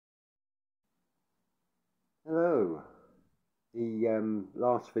The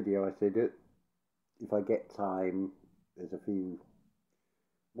last video I said it, if I get time, there's a few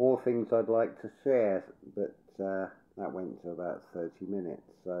more things I'd like to share, but that went to about 30 minutes.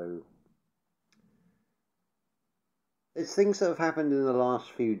 So there's things that have happened in the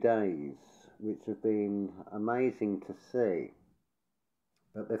last few days which have been amazing to see.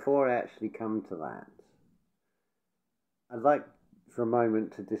 But before I actually come to that, I'd like for a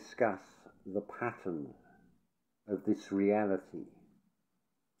moment to discuss the pattern of this reality.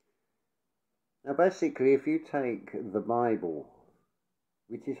 Now basically, if you take the Bible,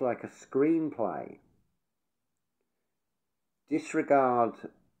 which is like a screenplay, disregard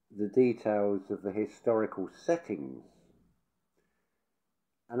the details of the historical settings,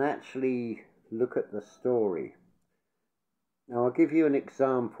 and actually look at the story. Now I'll give you an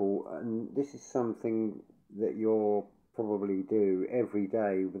example, and this is something that you'll probably do every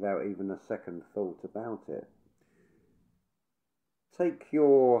day without even a second thought about it. Take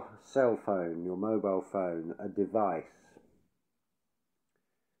your cell phone, your mobile phone, a device.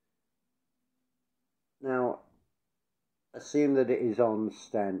 Now, assume that it is on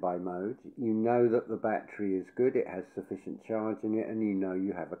standby mode. You know that the battery is good, it has sufficient charge in it, and you know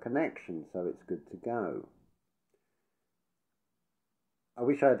you have a connection, so it's good to go. I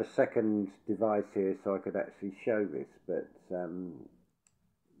wish I had a second device here so I could actually show this, but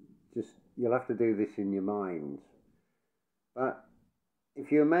just you'll have to do this in your mind. But if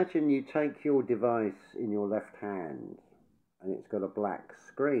you imagine you take your device in your left hand and it's got a black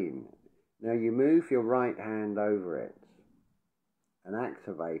screen. Now you move your right hand over it and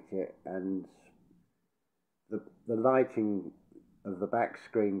activate it, and the lighting of the back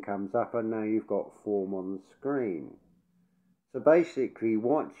screen comes up, and now you've got form on the screen. So basically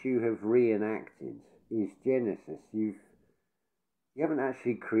what you have reenacted is Genesis. You haven't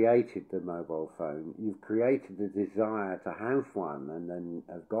actually created the mobile phone. You've created the desire to have one and then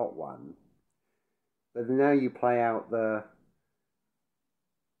have got one. But now you play out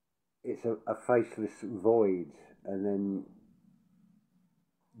it's a faceless void, and then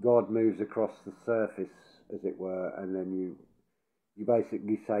God moves across the surface, as it were, and then you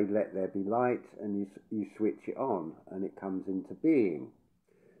basically say, let there be light, and you switch it on, and it comes into being.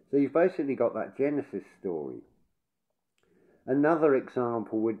 So you've basically got that Genesis story. Another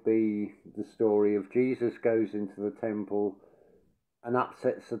example would be the story of Jesus goes into the temple and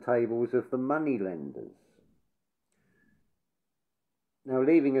upsets the tables of the money lenders. Now,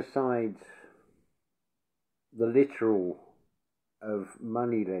 leaving aside the literal of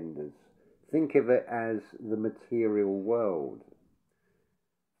money lenders, think of it as the material world.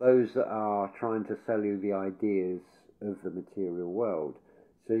 Those that are trying to sell you the ideas of the material world.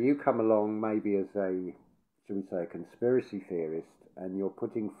 So you come along maybe as a, shall we say, a conspiracy theorist, and you're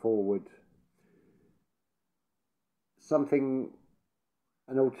putting forward something,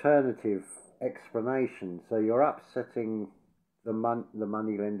 an alternative explanation. So you're upsetting the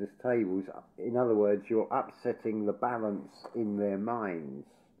money lenders' tables. In other words, you're upsetting the balance in their minds.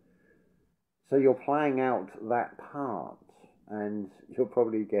 So you're playing out that part, and you'll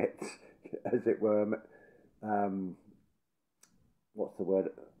probably get, as it were, what's the word?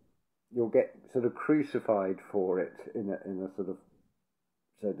 You'll get sort of crucified for it in a sort of,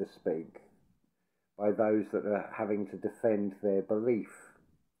 so to speak, by those that are having to defend their belief,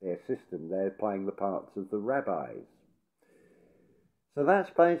 their system. They're playing the parts of the rabbis. So that's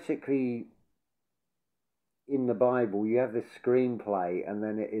basically, in the Bible, you have this screenplay, and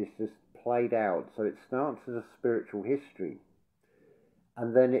then it is just played out. So it starts as a spiritual history,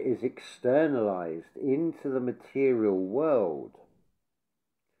 and then it is externalized into the material world.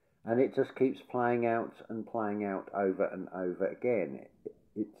 And it just keeps playing out and playing out over and over again.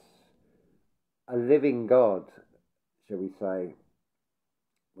 It's a living God, shall we say,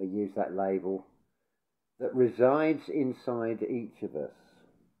 we use that label, that resides inside each of us,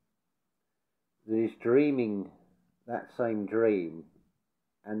 that is dreaming that same dream,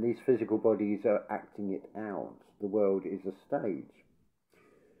 and these physical bodies are acting it out. The world is a stage.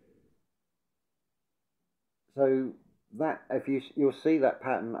 So that, if you'll see that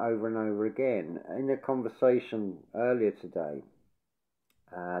pattern over and over again. In a conversation earlier today,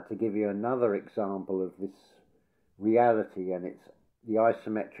 to give you another example of this reality, and it's the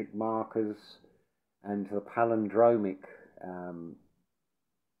isometric markers and the palindromic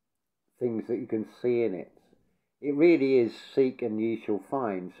things that you can see in it. It really is seek and ye shall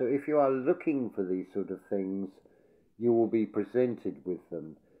find. So if you are looking for these sort of things, you will be presented with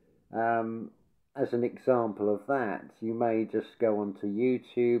them. As an example of that, you may just go onto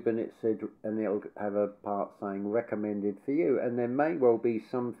YouTube and it'll have a part saying recommended for you, and there may well be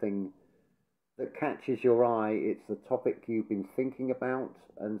something that catches your eye, it's the topic you've been thinking about,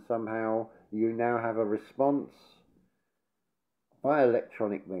 and somehow you now have a response by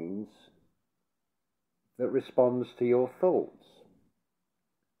electronic means that responds to your thoughts.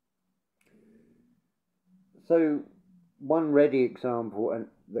 So one ready example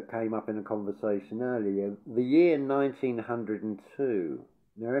that came up in a conversation earlier, the year 1902.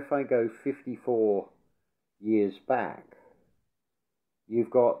 Now if I go 54 years back, you've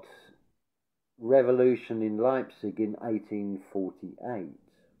got revolution in Leipzig in 1848.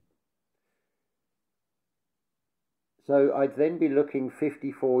 So I'd then be looking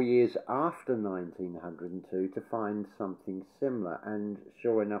 54 years after 1902 to find something similar, and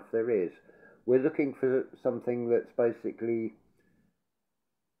sure enough there is. We're looking for something that's basically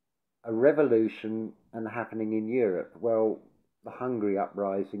a revolution and happening in Europe. Well, the Hungary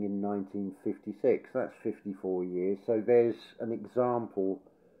uprising in 1956, that's 54 years. So there's an example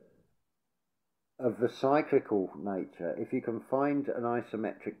of the cyclical nature. If you can find an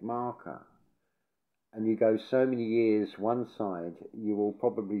isometric marker and you go so many years one side, you will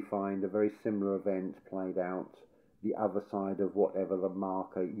probably find a very similar event played out the other side of whatever the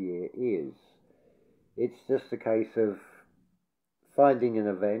marker year is. It's just a case of finding an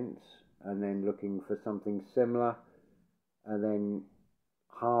event and then looking for something similar and then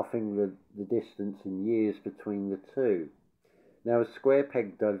halving the distance in years between the two. Now, Square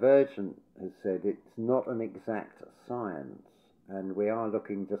Peg Divergent has said it's not an exact science, and we are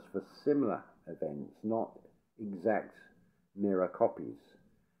looking just for similar events, not exact mirror copies.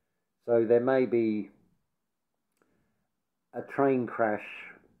 So there may be a train crash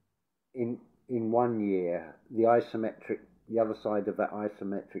in one year, the other side of that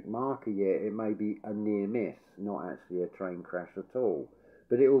isometric marker year, it may be a near miss, not actually a train crash at all.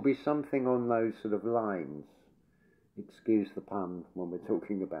 But it will be something on those sort of lines. Excuse the pun when we're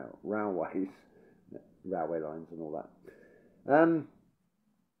talking about railways, railway lines and all that.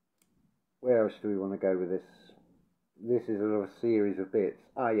 Where else do we want to go with this? This is a little series of bits.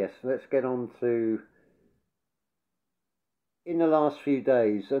 Yes, let's get on to in the last few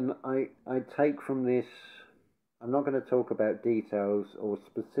days, and I take from this, I'm not going to talk about details or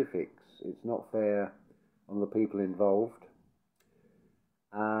specifics. It's not fair on the people involved.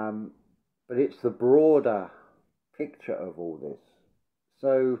 But it's the broader picture of all this.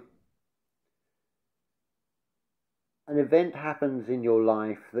 So an event happens in your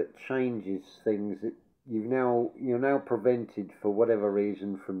life that changes things that you're now prevented for whatever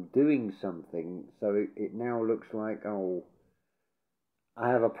reason from doing something. So it now looks like, oh, I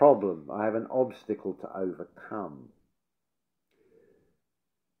have a problem, I have an obstacle to overcome.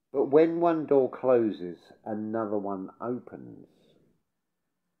 But when one door closes, another one opens.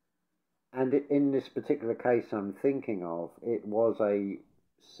 And in this particular case I'm thinking of, it was a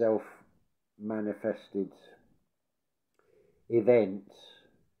self-manifested event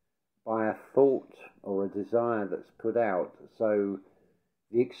by a thought or a desire that's put out. So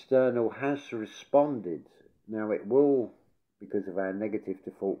the external has responded. Now it will, because of our negative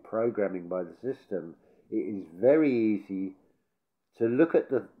default programming by the system, it is very easy to look at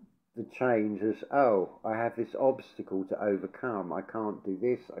the change as, oh, I have this obstacle to overcome. I can't do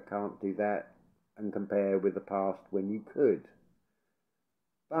this, I can't do that, and compare with the past when you could.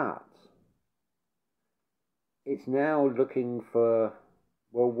 But it's now looking for,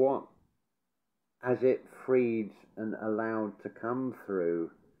 well, what has it freed and allowed to come through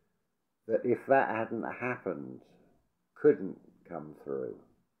that if that hadn't happened, couldn't come through.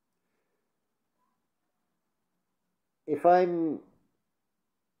 If I'm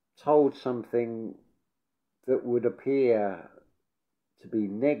told something that would appear to be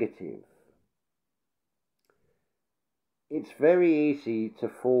negative, it's very easy to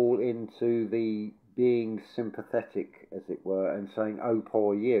fall into the being sympathetic, as it were, and saying, oh,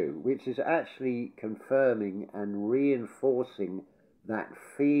 poor you, which is actually confirming and reinforcing that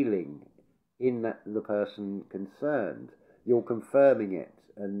feeling in the person concerned. You're confirming it.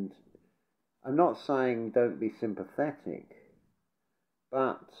 And I'm not saying don't be sympathetic,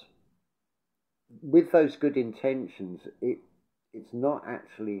 but with those good intentions, it's not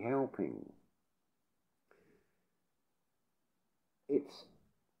actually helping. It's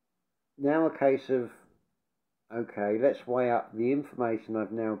now a case of, okay, let's weigh up the information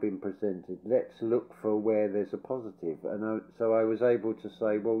I've now been presented. Let's look for where there's a positive. And so I was able to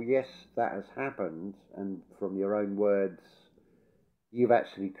say, well, yes, that has happened. And from your own words, you've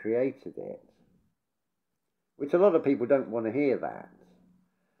actually created it. Which a lot of people don't want to hear that.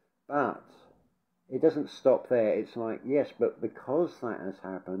 But it doesn't stop there. It's like, yes, but because that has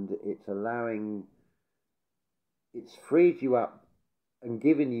happened, it's freed you up and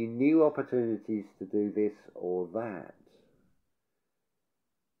giving you new opportunities to do this or that.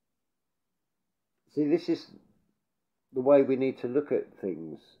 See, this is the way we need to look at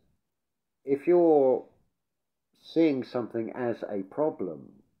things. If you're seeing something as a problem,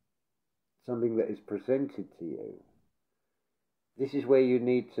 something that is presented to you, this is where you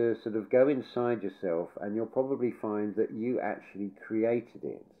need to sort of go inside yourself, and you'll probably find that you actually created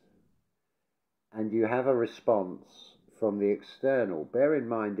it. And you have a response from the external. Bear in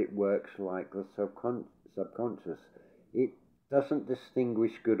mind it works like the subconscious. It doesn't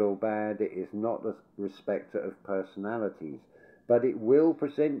distinguish good or bad. It is not the respecter of personalities. But it will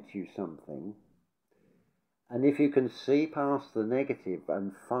present you something. And if you can see past the negative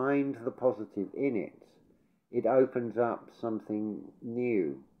and find the positive in it, it opens up something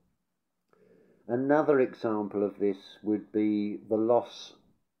new. Another example of this would be the loss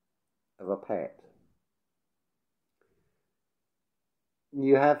of a pet.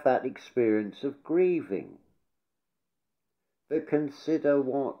 You have that experience of grieving. But consider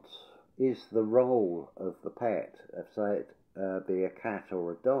what is the role of the pet, say it be a cat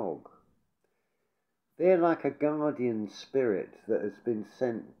or a dog. They're like a guardian spirit that has been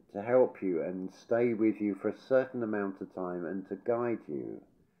sent to help you and stay with you for a certain amount of time and to guide you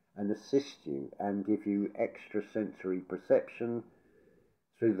and assist you and give you extrasensory perception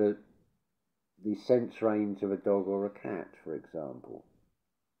through the sense range of a dog or a cat, for example.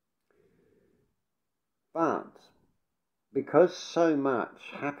 But because so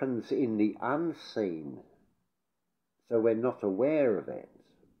much happens in the unseen, so we're not aware of it,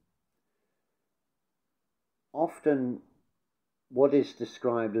 often what is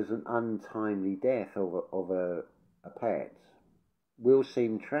described as an untimely death of a pet will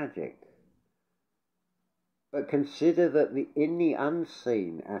seem tragic. But consider that in the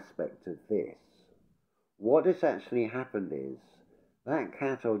unseen aspect of this, what has actually happened is that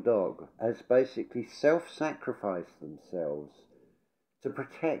cat or dog has basically self-sacrificed themselves to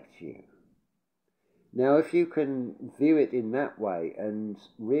protect you. Now, if you can view it in that way and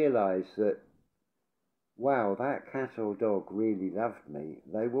realise that, wow, that cat or dog really loved me,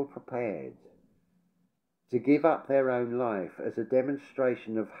 they were prepared to give up their own life as a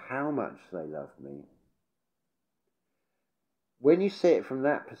demonstration of how much they loved me. When you see it from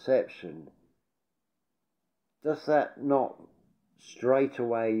that perception, does that not straight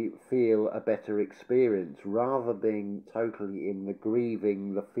away feel a better experience, rather being totally in the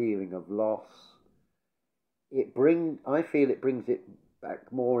grieving, the feeling of loss? I feel it brings it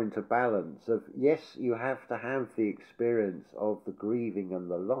back more into balance of, yes, you have to have the experience of the grieving and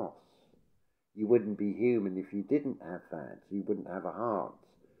the loss. You wouldn't be human if you didn't have that. You wouldn't have a heart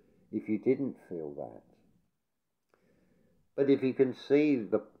if you didn't feel that. But if you can see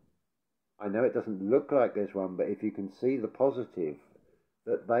I know it doesn't look like there's one, but if you can see the positive,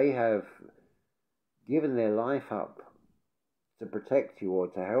 that they have given their life up to protect you or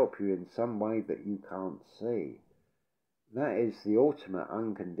to help you in some way that you can't see, that is the ultimate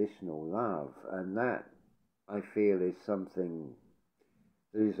unconditional love. And that, I feel, is something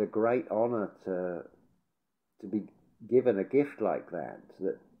that is a great honour to be given a gift like that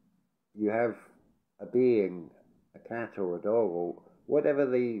you have a being, a cat or a dog or whatever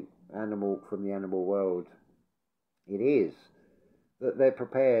the animal from the animal world it is, that they're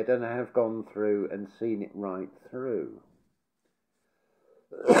prepared and have gone through and seen it right through.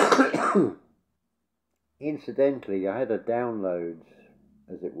 Incidentally, I had a download,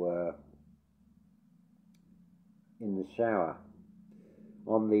 as it were, in the shower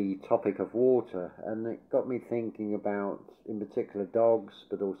on the topic of water, and it got me thinking about, in particular, dogs,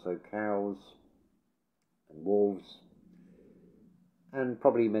 but also cows and wolves, and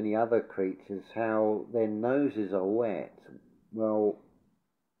probably many other creatures, how their noses are wet. Well,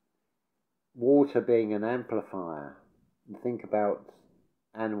 water being an amplifier, think about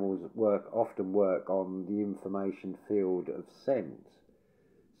animals often work on the information field of scent.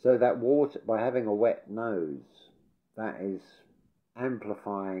 So that water, by having a wet nose, that is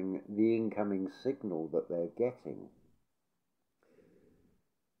amplifying the incoming signal that they're getting.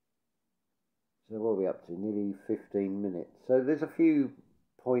 So what are we up to? Nearly 15 minutes. So there's a few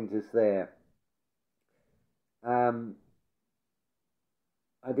pointers there. I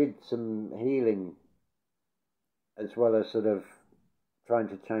did some healing as well as sort of trying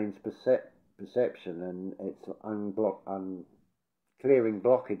to change perception, and it's clearing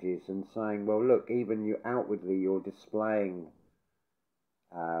blockages and saying, well, look, even you outwardly you're displaying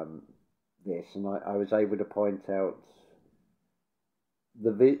this, and I was able to point out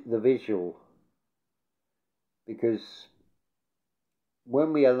the visual, because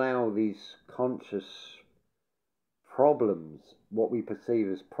when we allow these conscious problems, what we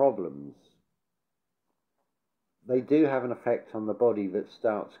perceive as problems, they do have an effect on the body that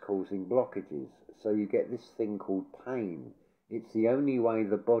starts causing blockages. So you get this thing called pain. It's the only way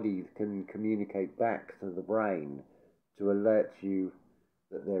the body can communicate back to the brain to alert you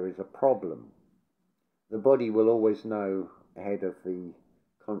that there is a problem. The body will always know ahead of the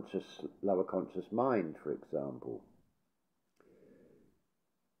lower conscious mind, for example.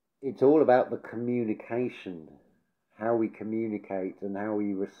 It's all about the communication, how we communicate and how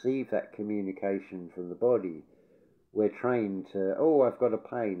we receive that communication from the body. We're trained to, oh, I've got a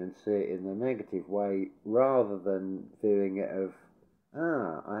pain, and see it in a negative way, rather than viewing it of,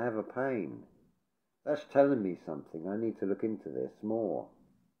 I have a pain. That's telling me something. I need to look into this more.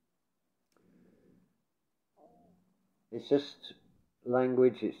 It's just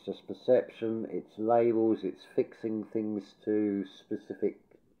language, it's just perception, it's labels, it's fixing things to specific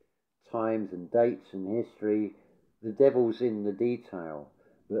times and dates in history. The devil's in the detail.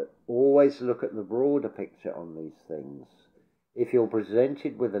 But always look at the broader picture on these things. If you're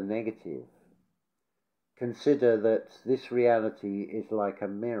presented with a negative, consider that this reality is like a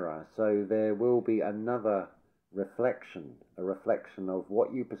mirror, so there will be another reflection, a reflection of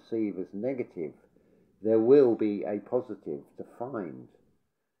what you perceive as negative. There will be a positive to find.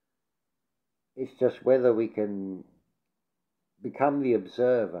 It's just whether we can become the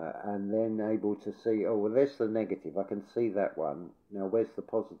observer and then able to see, oh, well, there's the negative. I can see that one. Now, where's the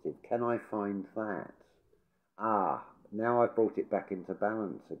positive? Can I find that? Now I've brought it back into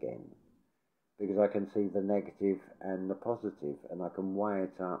balance again, because I can see the negative and the positive, and I can weigh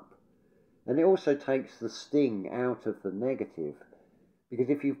it up. And it also takes the sting out of the negative, because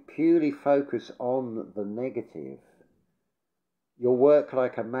if you purely focus on the negative, you'll work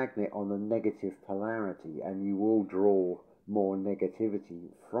like a magnet on a negative polarity, and you will draw more negativity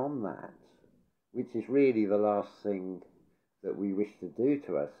from that, which is really the last thing that we wish to do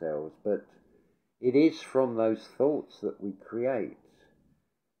to ourselves. But it is from those thoughts that we create,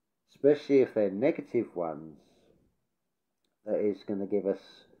 especially if they're negative ones, that is going to give us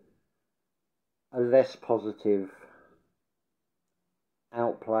a less positive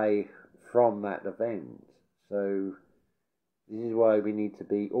outplay from that event. So this is why we need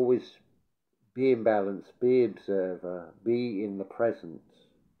to always be in balance, be observer, be in the present.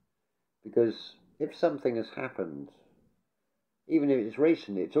 Because if something has happened, even if it's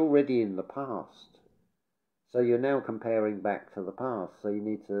recent, it's already in the past. So you're now comparing back to the past. So you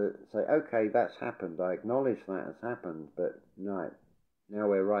need to say, okay, that's happened. I acknowledge that has happened. But no, now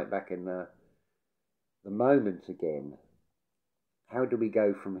we're right back in the moment again. How do we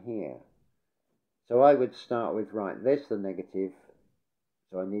go from here? So I would start with, right, there's the negative.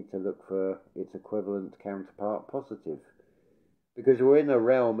 So I need to look for its equivalent counterpart, positive. Because we're in a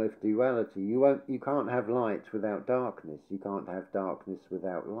realm of duality. You can't have light without darkness. You can't have darkness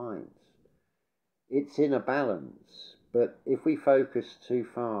without light. It's in a balance. But if we focus too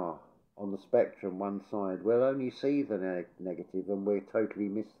far on the spectrum, one side, we'll only see the negative, and we'll totally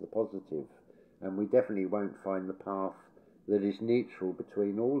miss the positive. And we definitely won't find the path that is neutral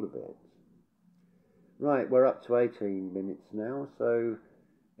between all of it. Right, we're up to 18 minutes now, so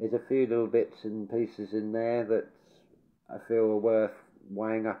there's a few little bits and pieces in there that I feel are worth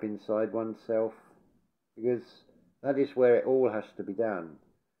weighing up inside oneself, because that is where it all has to be done.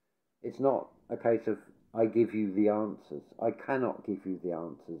 It's not a case of, I give you the answers. I cannot give you the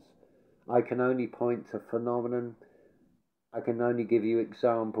answers. I can only point to phenomenon. I can only give you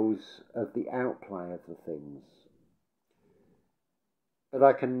examples of the outplay of the things. But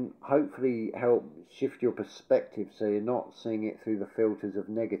I can hopefully help shift your perspective, so you're not seeing it through the filters of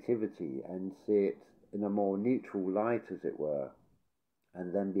negativity, and see it in a more neutral light, as it were,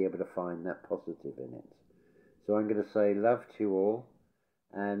 and then be able to find that positive in it. So I'm going to say love to you all,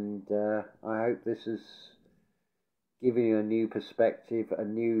 and I hope this has given you a new perspective, a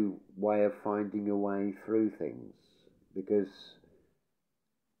new way of finding your way through things, because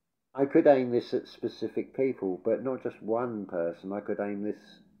I could aim this at specific people, but not just one person. I could aim this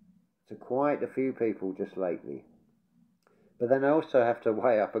to quite a few people just lately. But then I also have to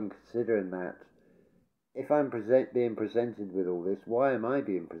weigh up and considering that, if I'm being presented with all this, why am I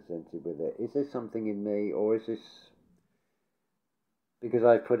being presented with it? Is there something in me, or is this because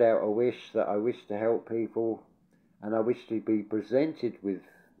I put out a wish that I wish to help people, and I wish to be presented with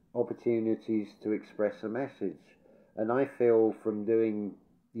opportunities to express a message? And I feel from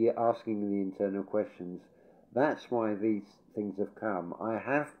asking the internal questions, that's why these things have come. I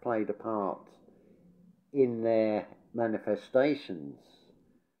have played a part in their manifestations,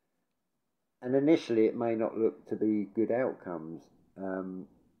 and initially it may not look to be good outcomes.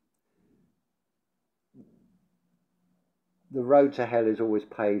 the road to hell is always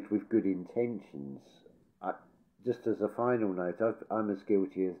paved with good intentions. I, just as a final note, I'm as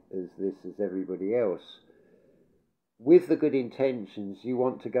guilty as this as everybody else. With the good intentions, you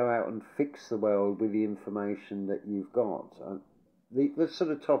want to go out and fix the world with the information that you've got. The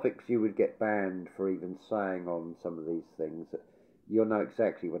sort of topics you would get banned for even saying on some of these things, you'll know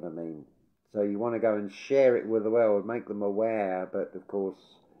exactly what I mean. So you want to go and share it with the world, make them aware, but of course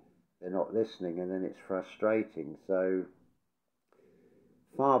they're not listening, and then it's frustrating. So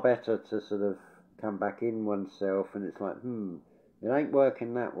far better to sort of come back in oneself, and it's like, it ain't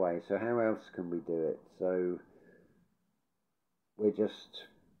working that way, so how else can we do it? So we just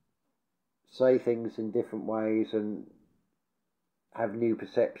say things in different ways and have new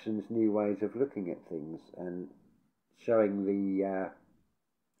perceptions, new ways of looking at things, and showing the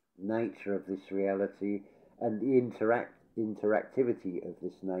nature of this reality and the interactivity of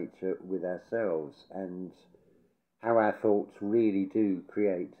this nature with ourselves, and how our thoughts really do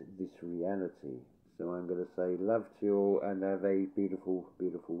create this reality. So I'm going to say love to you all, and have a beautiful,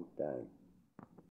 beautiful day.